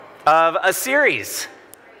of a series.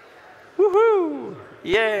 Woohoo!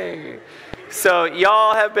 Yay! So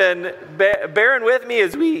y'all have been bearing with me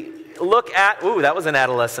as we look at, that was an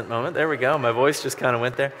adolescent moment. There we go. My voice just kind of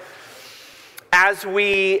went there. As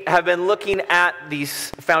we have been looking at these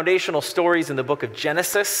foundational stories in the book of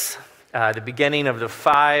Genesis, the beginning of the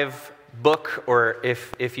 5-book, or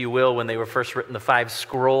if you will, when they were first written, the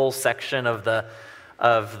 5-scroll section of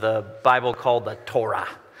the Bible called the Torah.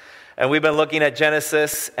 And we've been looking at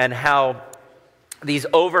Genesis and how these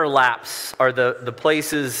overlaps are the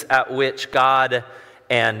places at which God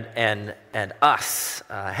and us,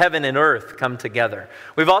 heaven and earth, come together.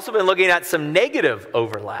 We've also been looking at some negative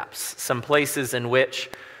overlaps, some places in which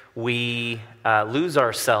we lose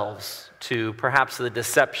ourselves to perhaps the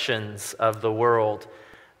deceptions of the world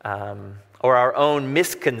or our own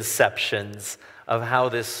misconceptions of how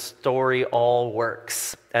this story all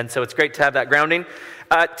works. And so it's great to have that grounding.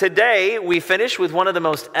 Today, we finish with one of the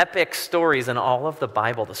most epic stories in all of the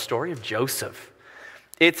Bible, the story of Joseph.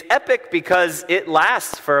 It's epic because it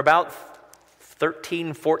lasts for about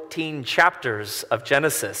 13, 14 chapters of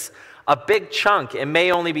Genesis. A big chunk. It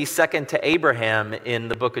may only be second to Abraham in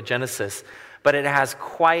the book of Genesis, but it has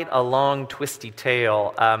quite a long, twisty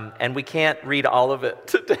tale, and we can't read all of it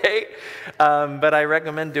today, but I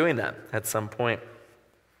recommend doing that at some point.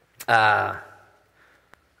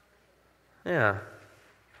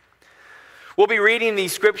 We'll be reading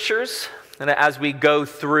these scriptures as we go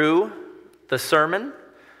through the sermon,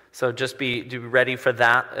 so just be ready for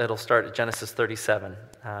that. It'll start at Genesis 37,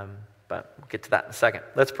 but we'll get to that in a second.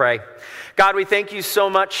 Let's pray. God, we thank you so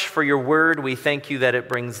much for your word. We thank you that it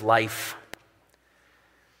brings life.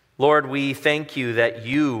 Lord, we thank you that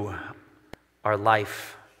you are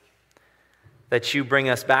life, that you bring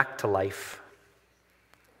us back to life.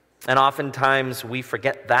 And oftentimes we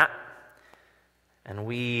forget that, and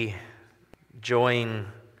we join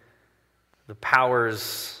the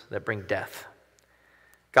powers that bring death.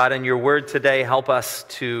 God, in your word today, help us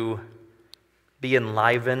to be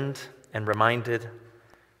enlivened and reminded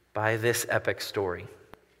by this epic story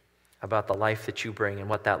about the life that you bring and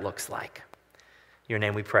what that looks like. In your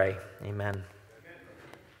name we pray. Amen.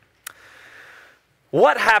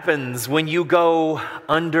 What happens when you go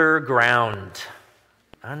underground?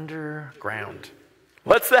 Underground.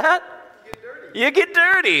 What's that? You get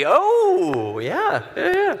dirty. Oh,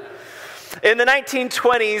 yeah. In the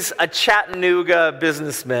 1920s, a Chattanooga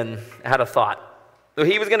businessman had a thought.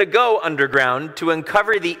 He was going to go underground to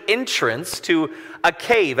uncover the entrance to a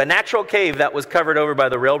cave, a natural cave that was covered over by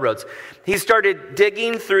the railroads. He started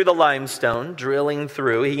digging through the limestone, drilling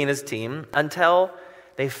through, he and his team, until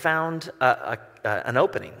they found an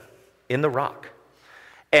opening in the rock.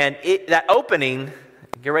 And that opening,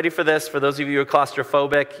 get ready for this, for those of you who are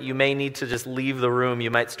claustrophobic, you may need to just leave the room.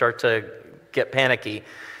 You might start to get panicky.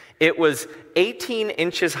 It was 18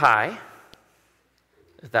 inches high,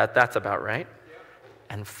 that's about right,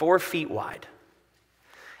 and 4 feet wide.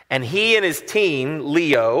 And he and his team,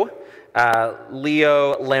 Leo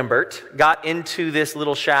Lambert, got into this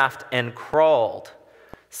little shaft and crawled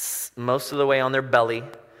most of the way on their belly.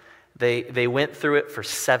 They went through it for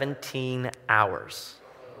 17 hours.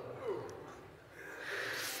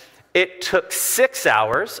 It took 6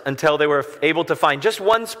 hours until they were able to find just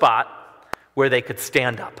one spot where they could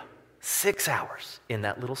stand up. 6 hours in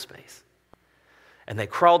that little space. And they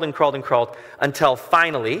crawled and crawled and crawled until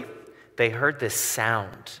finally they heard this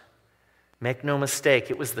sound. Make no mistake,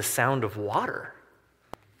 it was the sound of water.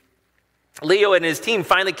 Leo and his team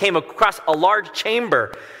finally came across a large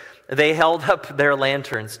chamber. They held up their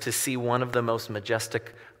lanterns to see one of the most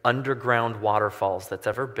majestic underground waterfalls that's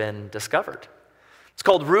ever been discovered. It's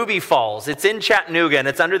called Ruby Falls. It's in Chattanooga, and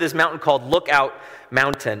it's under this mountain called Lookout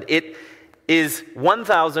Mountain. It is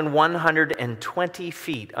 1,120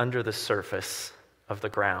 feet under the surface of the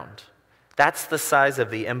ground. That's the size of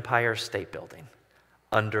the Empire State Building,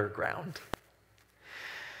 underground.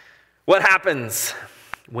 What happens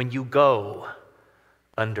when you go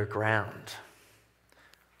underground?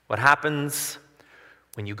 What happens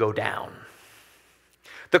when you go down?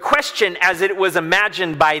 The question, as it was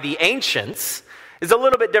imagined by the ancients, is a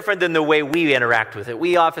little bit different than the way we interact with it.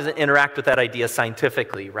 We often interact with that idea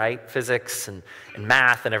scientifically, right? Physics and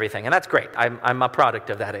math and everything. And that's great. I'm a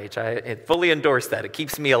product of that age. I fully endorse that. It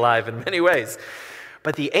keeps me alive in many ways.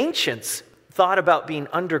 But the ancients thought about being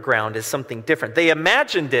underground as something different. They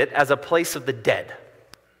imagined it as a place of the dead.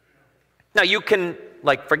 Now, you can,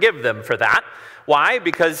 forgive them for that. Why?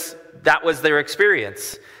 Because that was their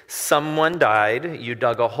experience. Someone died, you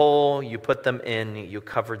dug a hole, you put them in, you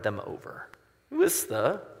covered them over. It was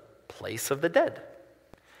the place of the dead.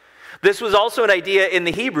 This was also an idea in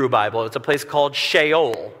the Hebrew Bible. It's a place called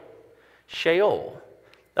Sheol. Sheol,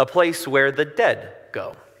 a place where the dead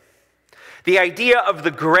go. The idea of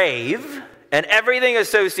the grave and everything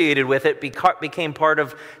associated with it became part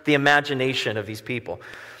of the imagination of these people.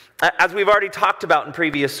 As we've already talked about in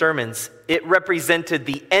previous sermons, it represented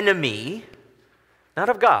the enemy, not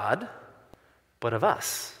of God, but of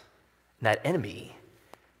us. And that enemy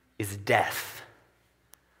is death.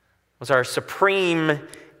 It was our supreme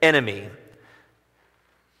enemy.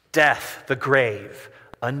 Death, the grave,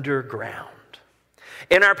 underground.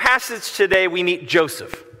 In our passage today, we meet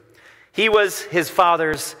Joseph. He was his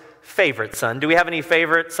father's favorite son. Do we have any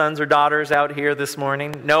favorite sons or daughters out here this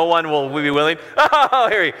morning? No one will be willing? Oh,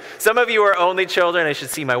 here we go. Some of you are only children. I should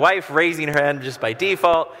see my wife raising her hand just by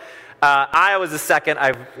default. I was the second.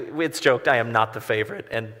 It's joked, I am not the favorite,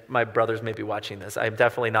 and my brothers may be watching this. I'm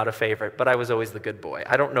definitely not a favorite, but I was always the good boy.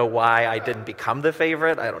 I don't know why I didn't become the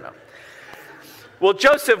favorite. I don't know. Well,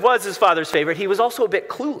 Joseph was his father's favorite. He was also a bit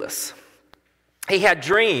clueless. He had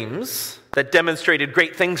dreams that demonstrated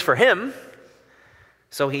great things for him,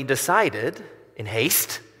 so he decided, in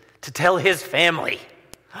haste, to tell his family,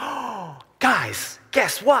 "Oh, guys,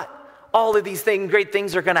 guess what? All of these great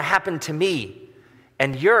things are going to happen to me,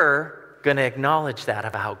 and you're going to acknowledge that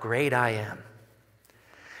of how great I am."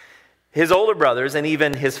 His older brothers and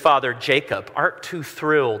even his father Jacob aren't too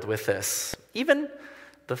thrilled with this, even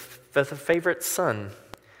the favorite son.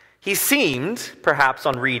 He seemed, perhaps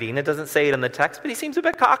on reading, it doesn't say it in the text, but he seems a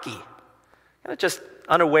bit cocky, kind of just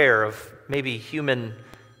unaware of maybe human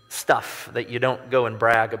stuff that you don't go and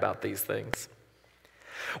brag about these things.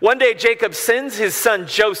 One day, Jacob sends his son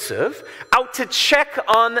Joseph out to check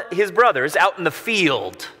on his brothers out in the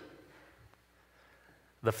field.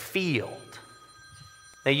 The field.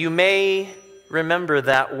 Now, you may remember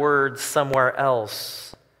that word somewhere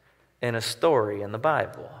else in a story in the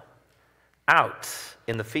Bible. Out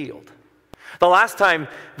in the field. The last time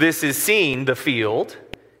this is seen, the field,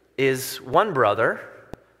 is one brother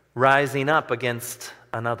rising up against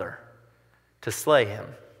another to slay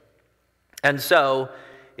him. And so,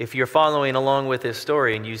 if you're following along with this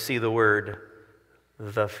story and you see the word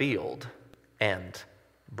the field and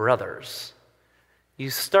brothers, you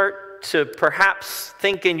start to perhaps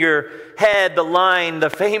think in your head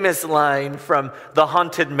the famous line from The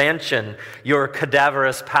Haunted Mansion, "Your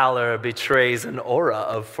cadaverous pallor betrays an aura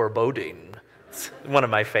of foreboding." It's one of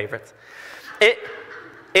my favorites.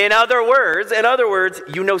 In other words,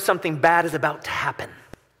 you know something bad is about to happen.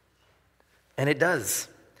 And it does.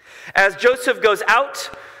 As Joseph goes out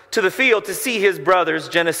to the field to see his brothers,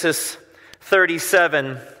 Genesis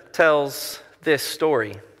 37 tells this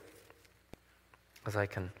story. As I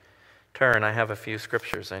can turn, I have a few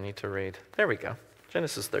scriptures I need to read. There we go.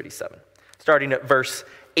 Genesis 37, starting at verse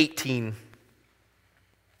 18.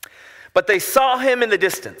 "But they saw him in the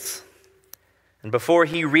distance, and before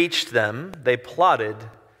he reached them, they plotted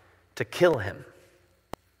to kill him.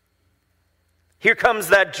 'Here comes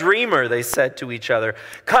that dreamer,' they said to each other.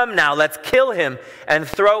 'Come now, let's kill him and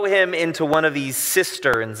throw him into one of these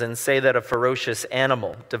cisterns and say that a ferocious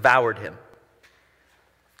animal devoured him.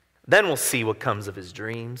 Then we'll see what comes of his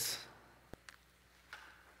dreams.'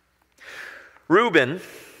 Reuben,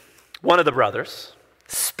 one of the brothers,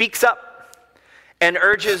 speaks up and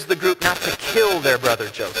urges the group not to kill their brother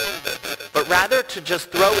Joseph, but rather to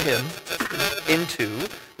just throw him into,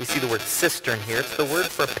 we see the word cistern here, it's the word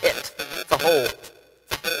for pit, it's a hole.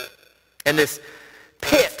 And this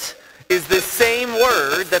pit is the same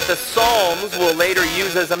word that the Psalms will later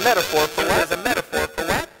use as a metaphor for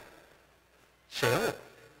what? Sheol.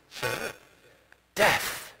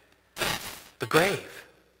 Death. The grave.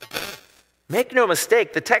 Make no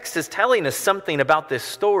mistake, the text is telling us something about this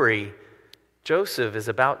story. Joseph is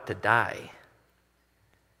about to die.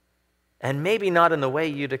 And maybe not in the way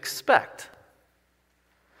you'd expect.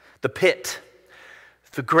 The pit,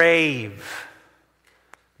 the grave,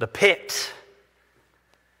 the pit,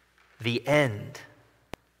 the end.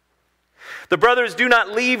 The brothers do not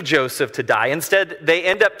leave Joseph to die. Instead, they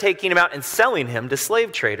end up taking him out and selling him to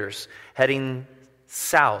slave traders, heading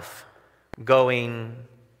south, going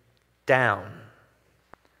down.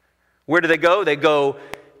 Where do they go? They go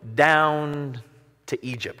down to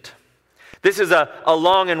Egypt. This is a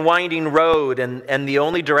long and winding road, and the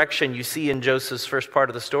only direction you see in Joseph's first part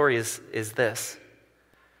of the story is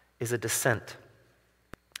a descent.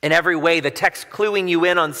 In every way, the text cluing you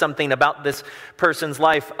in on something about this person's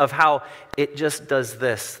life of how it just does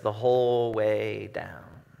this the whole way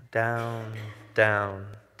down, down, down,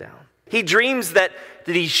 down. He dreams that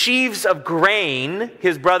these sheaves of grain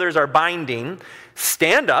his brothers are binding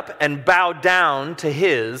stand up and bow down to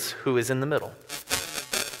his who is in the middle.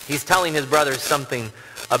 He's telling his brothers something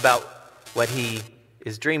about what he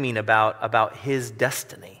is dreaming about his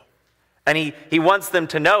destiny. And he wants them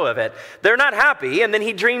to know of it. They're not happy, and then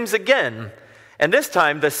he dreams again. And this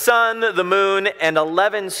time, the sun, the moon, and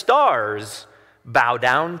 11 stars bow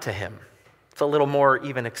down to him. It's a little more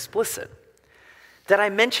even explicit. Did I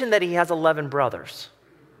mention that he has 11 brothers?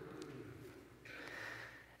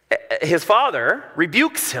 His father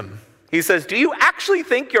rebukes him. He says, "Do you actually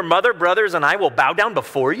think your mother, brothers, and I will bow down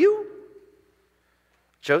before you?"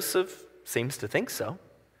 Joseph seems to think so.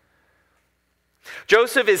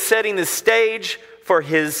 Joseph is setting the stage for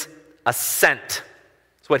his ascent.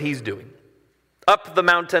 That's what he's doing. Up the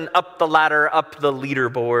mountain, up the ladder, up the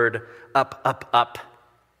leaderboard, up, up, up.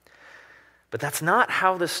 But that's not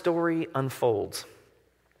how the story unfolds.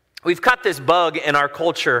 We've caught this bug in our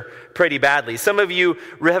culture pretty badly. Some of you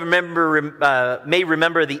may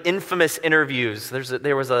remember the infamous interviews.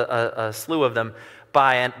 There was a slew of them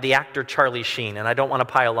by the actor Charlie Sheen, and I don't want to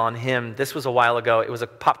pile on him. This was a while ago. It was a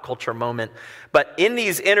pop culture moment. But in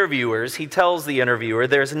these interviewers, he tells the interviewer,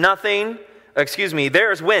 there's winning,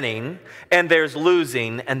 and there's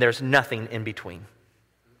losing, and there's nothing in between.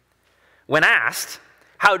 When asked,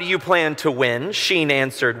 "How do you plan to win?" Sheen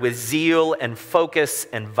answered, "With zeal and focus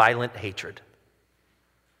and violent hatred."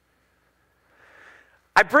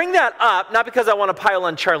 I bring that up not because I want to pile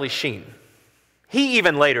on Charlie Sheen. He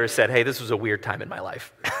even later said, "Hey, this was a weird time in my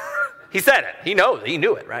life." He said it. He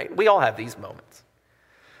knew it, right? We all have these moments.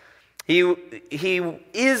 He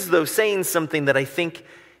is, though, saying something that I think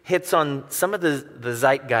hits on some of the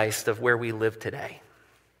zeitgeist of where we live today.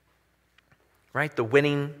 Right? The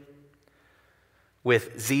winning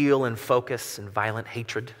with zeal and focus and violent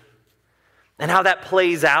hatred. And how that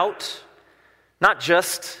plays out, not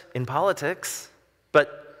just in politics,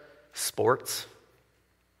 but sports,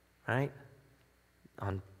 right?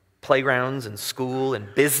 On playgrounds and school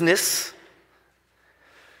and business.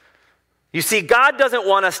 You see, God doesn't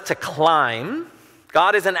want us to climb.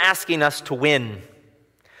 God isn't asking us to win.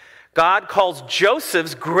 God calls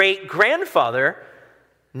Joseph's great-grandfather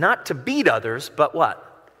not to beat others, but what?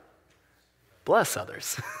 Bless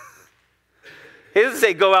others. He doesn't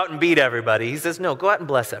say go out and beat everybody. He says, no, go out and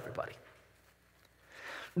bless everybody.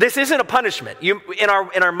 This isn't a punishment. In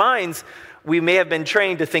our minds, we may have been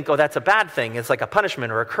trained to think, oh, that's a bad thing. It's like a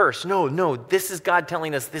punishment or a curse. No, this is God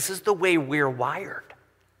telling us this is the way we're wired.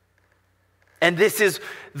 And this is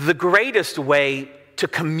the greatest way to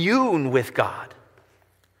commune with God.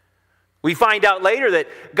 We find out later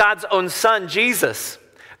that God's own son, Jesus,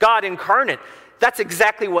 God incarnate, that's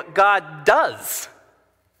exactly what God does.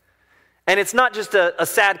 And it's not just a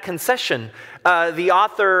sad concession. The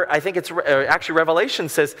author, I think it's actually Revelation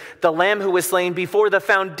says, the Lamb who was slain before the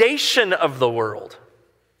foundation of the world.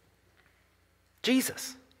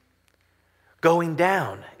 Jesus. Going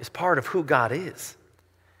down is part of who God is.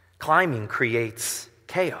 Climbing creates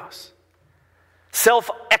chaos.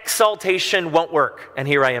 Self-exaltation won't work. And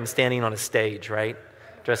here I am standing on a stage, right?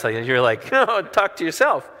 Dressed like you're like, oh, talk to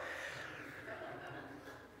yourself.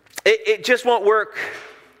 It just won't work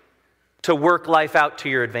to work life out to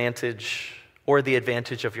your advantage or the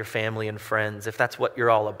advantage of your family and friends. If that's what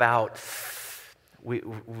you're all about,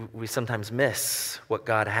 we sometimes miss what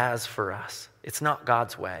God has for us. It's not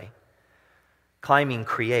God's way. Climbing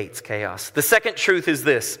creates chaos. The second truth is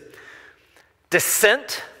this: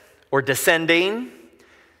 descent or descending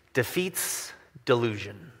defeats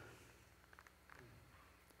delusion.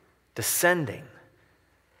 Descending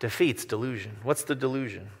defeats delusion. What's the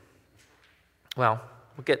delusion? Well,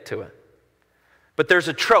 we'll get to it. But there's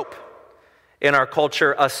a trope in our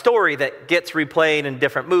culture, a story that gets replayed in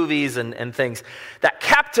different movies and things that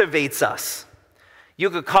captivates us. You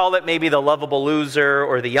could call it maybe the lovable loser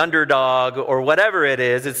or the underdog or whatever it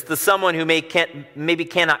is. It's the someone who maybe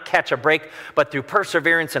cannot catch a break, but through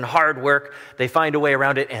perseverance and hard work, they find a way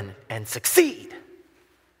around it and succeed.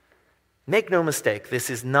 Make no mistake, this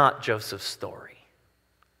is not Joseph's story.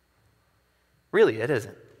 Really, it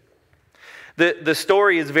isn't. The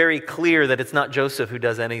story is very clear that it's not Joseph who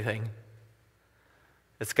does anything.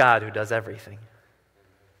 It's God who does everything.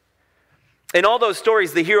 In all those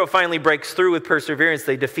stories, the hero finally breaks through with perseverance.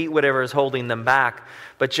 They defeat whatever is holding them back.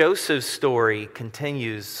 But Joseph's story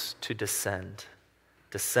continues to descend,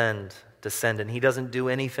 and he doesn't do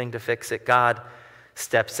anything to fix it. God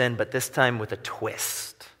steps in, but this time with a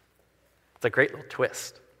twist. It's a great little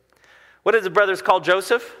twist. What did the brothers call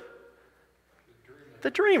Joseph?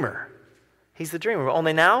 The dreamer. He's the dreamer.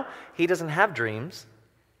 Only now, he doesn't have dreams.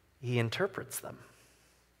 He interprets them.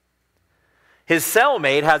 His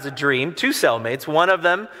cellmate has a dream, two cellmates. One of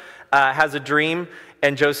them has a dream,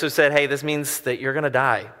 and Joseph said, hey, this means that you're going to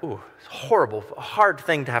die. Ooh, it's horrible, a hard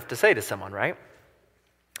thing to have to say to someone, right?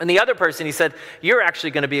 And the other person, he said, you're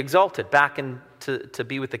actually going to be exalted back to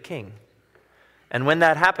be with the king. And when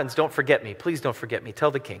that happens, don't forget me. Please don't forget me.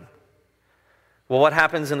 Tell the king. Well, what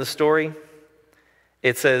happens in the story?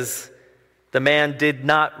 It says, the man did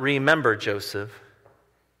not remember Joseph.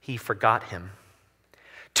 He forgot him.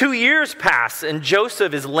 2 years pass, and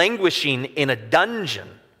Joseph is languishing in a dungeon.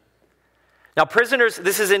 Now, prisoners,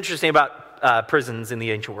 this is interesting about prisons in the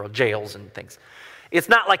ancient world, jails and things. It's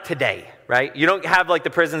not like today, right? You don't have like the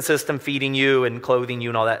prison system feeding you and clothing you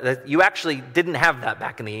and all that. You actually didn't have that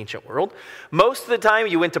back in the ancient world. Most of the time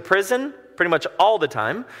you went to prison, pretty much all the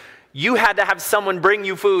time, you had to have someone bring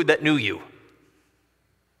you food that knew you.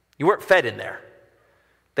 You weren't fed in there.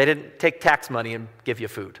 They didn't take tax money and give you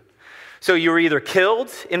food. So you were either killed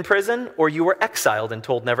in prison or you were exiled and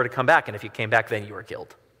told never to come back. And if you came back, then you were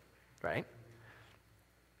killed, right?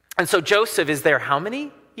 And so Joseph is there how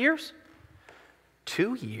many years?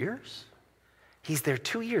 2 years? He's there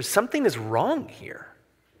 2 years. Something is wrong here.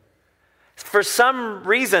 For some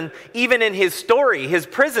reason, even in his story, his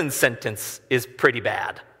prison sentence is pretty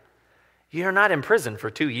bad. You're not in prison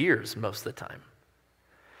for 2 years most of the time.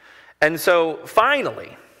 And so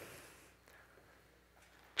finally,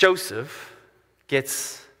 Joseph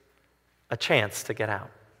gets a chance to get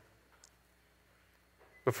out.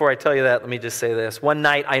 Before I tell you that, let me just say this. One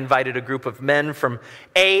night, I invited a group of men from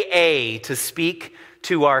AA to speak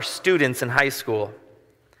to our students in high school.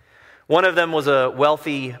 One of them was a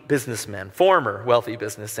wealthy businessman, former wealthy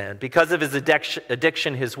businessman. Because of his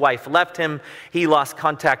addiction, his wife left him. He lost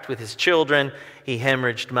contact with his children. He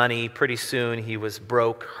hemorrhaged money. Pretty soon, he was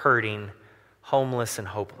broke, hurting, homeless, and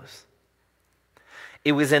hopeless.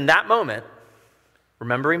 It was in that moment,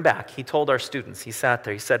 remembering back, he told our students, he sat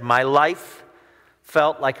there, he said, my life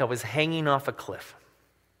felt like I was hanging off a cliff.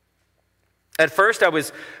 At first, I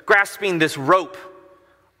was grasping this rope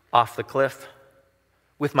off the cliff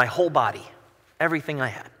with my whole body, everything I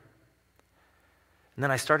had. And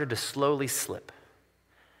then I started to slowly slip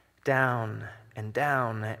down and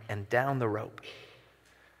down and down the rope.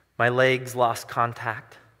 My legs lost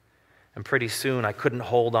contact, and pretty soon I couldn't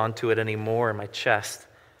hold onto it anymore in my chest.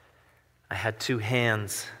 I had 2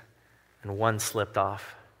 hands, and one slipped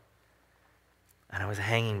off. And I was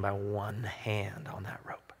hanging by one hand on that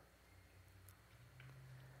rope.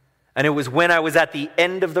 And it was when I was at the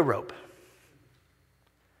end of the rope,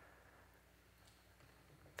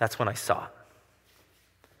 that's when I saw it.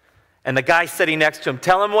 And the guy sitting next to him,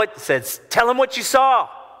 tell him what you saw.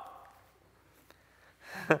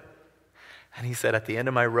 And he said, at the end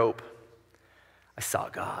of my rope, I saw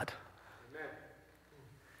God. Amen.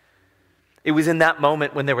 It was in that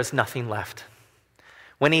moment when there was nothing left.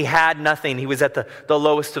 When he had nothing, he was at the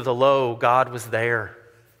lowest of the low. God was there,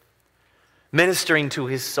 ministering to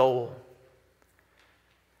his soul.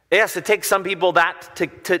 Yes, it takes some people that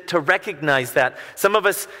to recognize that. Some of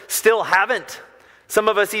us still haven't. Some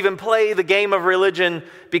of us even play the game of religion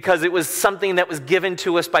because it was something that was given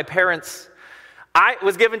to us by parents. It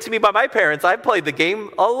was given to me by my parents. I played the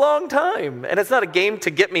game a long time. And it's not a game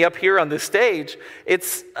to get me up here on this stage.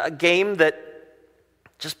 It's a game that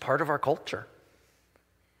just part of our culture.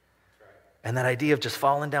 And that idea of just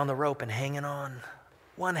falling down the rope and hanging on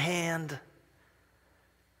one hand.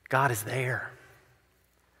 God is there.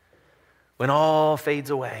 When all fades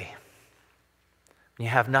away, when you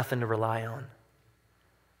have nothing to rely on,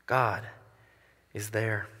 God is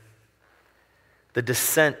there. The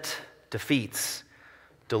descent defeats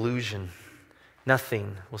delusion.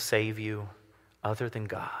 Nothing will save you other than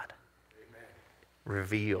God,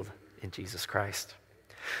 revealed in Jesus Christ.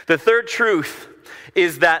 The third truth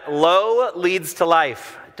is that low leads to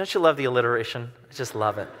life. Don't you love the alliteration? I just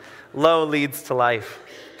love it. Low leads to life.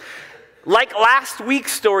 Like last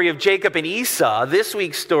week's story of Jacob and Esau, this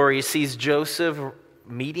week's story sees Joseph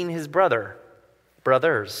meeting his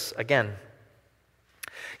brothers again.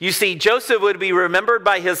 You see, Joseph would be remembered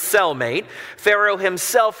by his cellmate. Pharaoh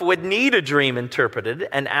himself would need a dream interpreted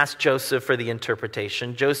and ask Joseph for the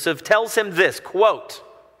interpretation. Joseph tells him this, quote,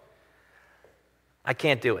 I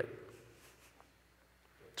can't do it.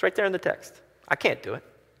 It's right there in the text. I can't do it.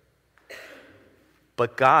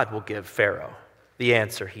 But God will give Pharaoh the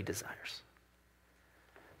answer he desires.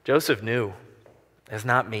 Joseph knew, it's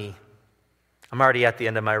not me. I'm already at the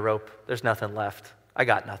end of my rope. There's nothing left. I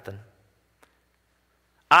got nothing.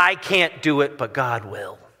 I can't do it, but God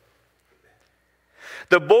will.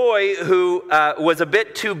 The boy who was a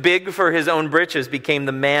bit too big for his own britches became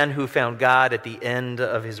the man who found God at the end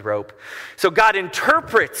of his rope. So God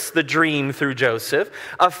interprets the dream through Joseph.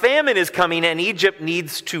 A famine is coming and Egypt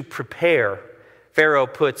needs to prepare. Pharaoh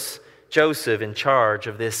puts Joseph in charge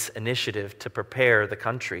of this initiative to prepare the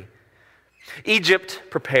country. Egypt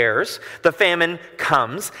prepares, the famine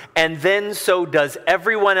comes, and then so does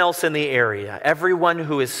everyone else in the area. Everyone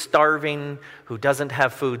who is starving, who doesn't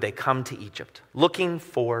have food, they come to Egypt looking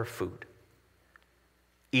for food.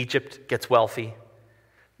 Egypt gets wealthy.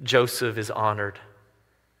 Joseph is honored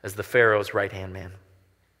as the Pharaoh's right-hand man.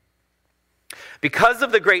 Because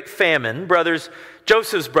of the great famine,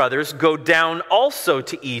 Joseph's brothers go down also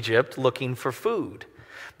to Egypt looking for food.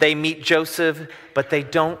 They meet Joseph, but they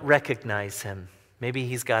don't recognize him. Maybe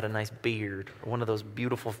he's got a nice beard or one of those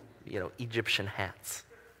beautiful, Egyptian hats.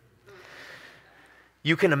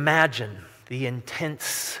 You can imagine the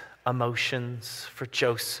intense emotions for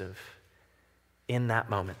Joseph in that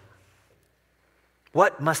moment.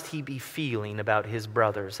 What must he be feeling about his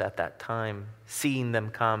brothers at that time, seeing them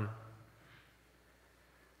come?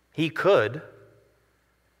 He could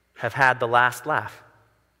have had the last laugh.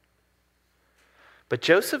 But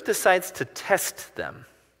Joseph decides to test them.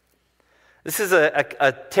 This is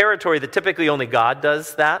a territory that typically only God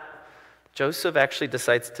does that. Joseph actually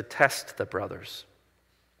decides to test the brothers.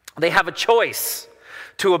 They have a choice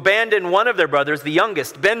to abandon one of their brothers, the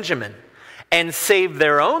youngest, Benjamin, and save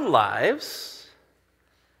their own lives,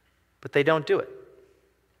 but they don't do it.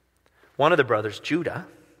 One of the brothers, Judah,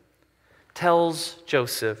 tells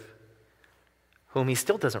Joseph, whom he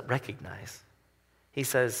still doesn't recognize, he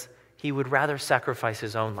says he would rather sacrifice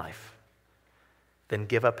his own life than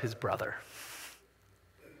give up his brother.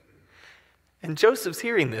 And Joseph's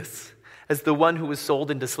hearing this as the one who was sold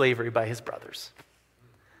into slavery by his brothers.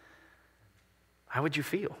 How would you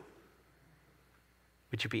feel?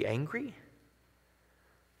 Would you be angry?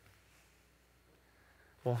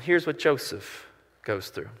 Well, here's what Joseph goes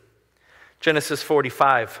through. Genesis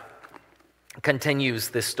 45 continues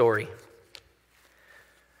this story.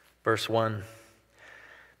 Verse 1.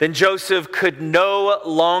 Then Joseph could no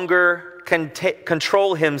longer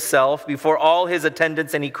control himself before all his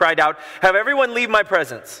attendants, and he cried out, "Have everyone leave my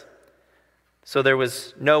presence." So there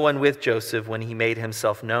was no one with Joseph when he made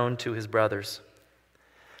himself known to his brothers.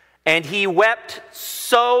 And he wept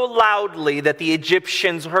so loudly that the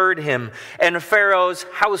Egyptians heard him, and Pharaoh's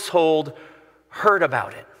household heard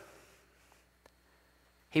about it.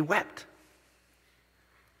 He wept.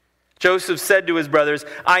 Joseph said to his brothers,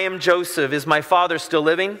 "I am Joseph. Is my father still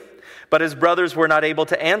living?" But his brothers were not able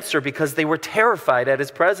to answer because they were terrified at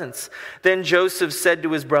his presence. Then Joseph said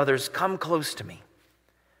to his brothers, "Come close to me."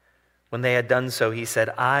 When they had done so, he said,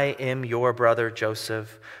 "I am your brother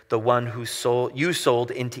Joseph, the one who you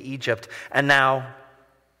sold into Egypt. And now,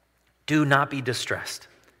 do not be distressed,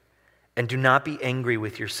 and do not be angry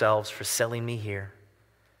with yourselves for selling me here,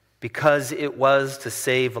 because it was to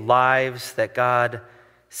save lives that God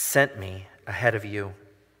sent me ahead of you.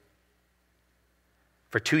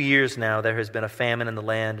 For 2 years now there has been a famine in the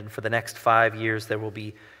land, and for the next 5 years there will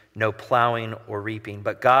be no plowing or reaping.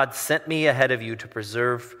 But God sent me ahead of you to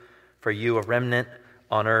preserve for you a remnant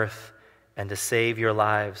on earth and to save your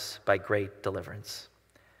lives by great deliverance.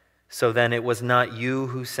 So then it was not you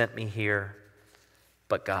who sent me here,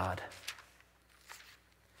 but God."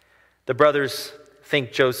 The brothers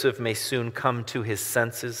think Joseph may soon come to his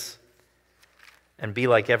senses and be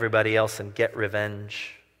like everybody else and get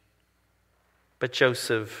revenge. But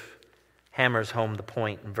Joseph hammers home the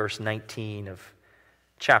point in verse 19 of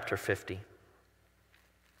chapter 50.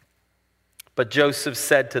 But Joseph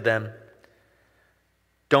said to them,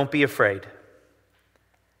 "Don't be afraid.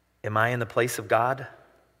 Am I in the place of God?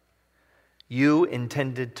 You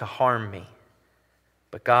intended to harm me,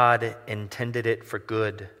 but God intended it for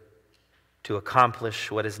good, to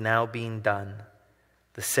accomplish what is now being done,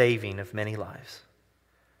 the saving of many lives.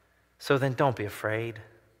 So then don't be afraid.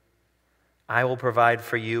 I will provide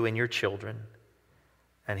for you and your children."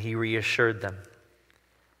 And he reassured them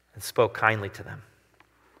and spoke kindly to them.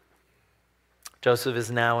 Joseph is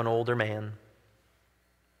now an older man.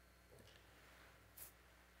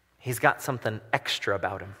 He's got something extra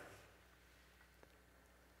about him.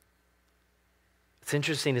 It's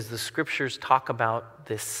interesting as the scriptures talk about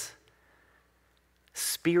this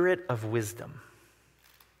spirit of wisdom.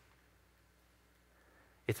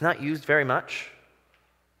 It's not used very much.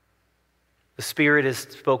 The Spirit is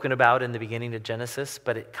spoken about in the beginning of Genesis,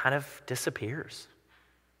 but it kind of disappears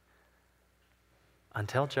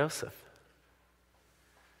until Joseph.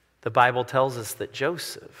 The Bible tells us that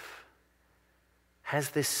Joseph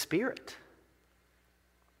has this spirit,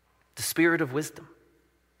 the spirit of wisdom.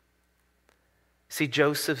 See,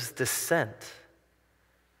 Joseph's descent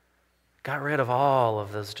got rid of all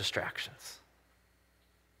of those distractions.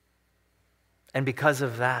 And because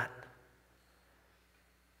of that,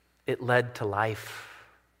 it led to life,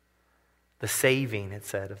 the saving, it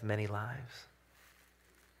said, of many lives.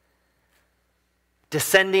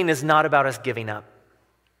 Descending is not about us giving up,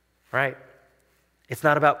 right? It's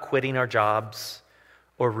not about quitting our jobs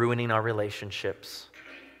or ruining our relationships.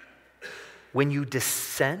 When you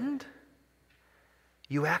descend,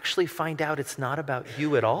 you actually find out it's not about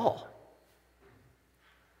you at all.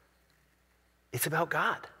 It's about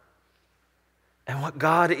God and what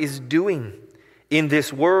God is doing in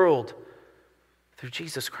this world through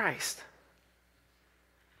Jesus Christ.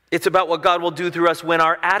 It's about what God will do through us when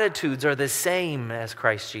our attitudes are the same as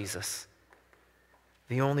Christ Jesus.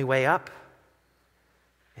 The only way up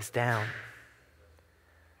is down.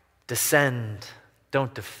 Descend,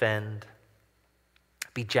 don't defend.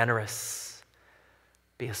 Be generous.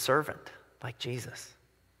 Be a servant like Jesus.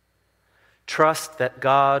 Trust that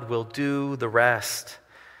God will do the rest,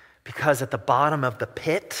 because at the bottom of the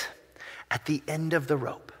pit, at the end of the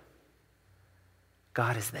rope,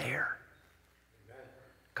 God is there.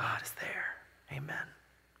 God is there. Amen.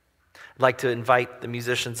 I'd like to invite the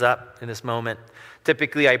musicians up in this moment.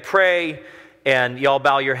 Typically I pray and y'all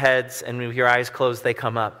bow your heads, and with your eyes closed they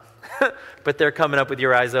come up. But they're coming up with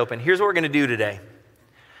your eyes open. Here's what we're going to do today.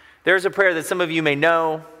 There's a prayer that some of you may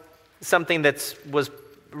know, something that was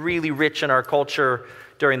really rich in our culture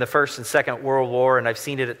during the First and Second World War, and I've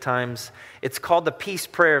seen it at times. It's called the Peace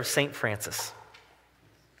Prayer of St. Francis.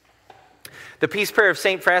 The Peace Prayer of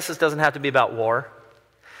St. Francis doesn't have to be about war,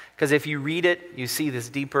 because if you read it, you see this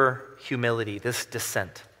deeper humility, this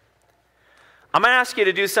descent. I'm going to ask you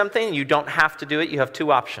to do something. You don't have to do it. You have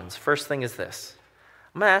two options. First thing is this.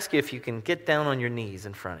 I'm going to ask you if you can get down on your knees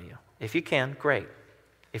in front of you. If you can, great.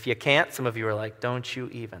 If you can't, some of you are like, don't you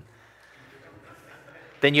even.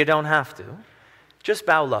 Then you don't have to. Just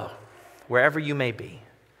bow low, wherever you may be.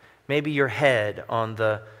 Maybe your head on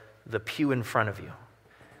the pew in front of you.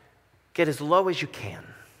 Get as low as you can,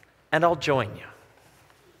 and I'll join you.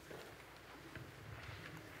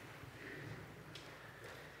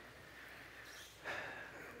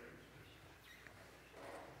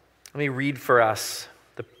 Let me read for us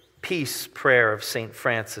the peace prayer of St.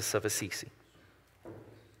 Francis of Assisi.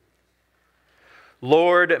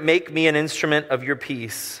 Lord, make me an instrument of your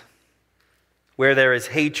peace. Where there is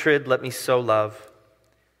hatred, let me sow love.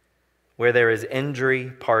 Where there is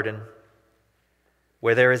injury, pardon.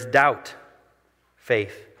 Where there is doubt,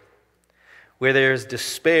 faith. Where there is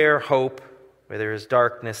despair, hope. Where there is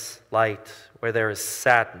darkness, light. Where there is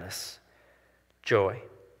sadness, joy.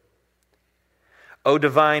 O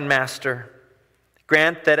divine Master,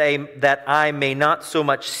 grant that I may not so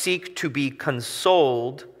much seek to be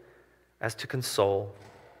consoled as to console,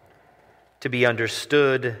 to be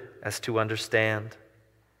understood as to understand,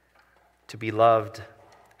 to be loved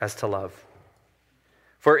as to love.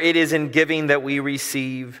 For it is in giving that we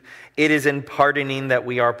receive, it is in pardoning that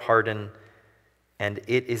we are pardoned, and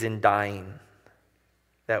it is in dying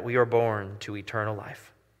that we are born to eternal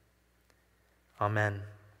life. Amen.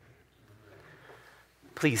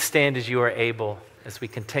 Please stand as you are able as we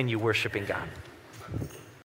continue worshiping God.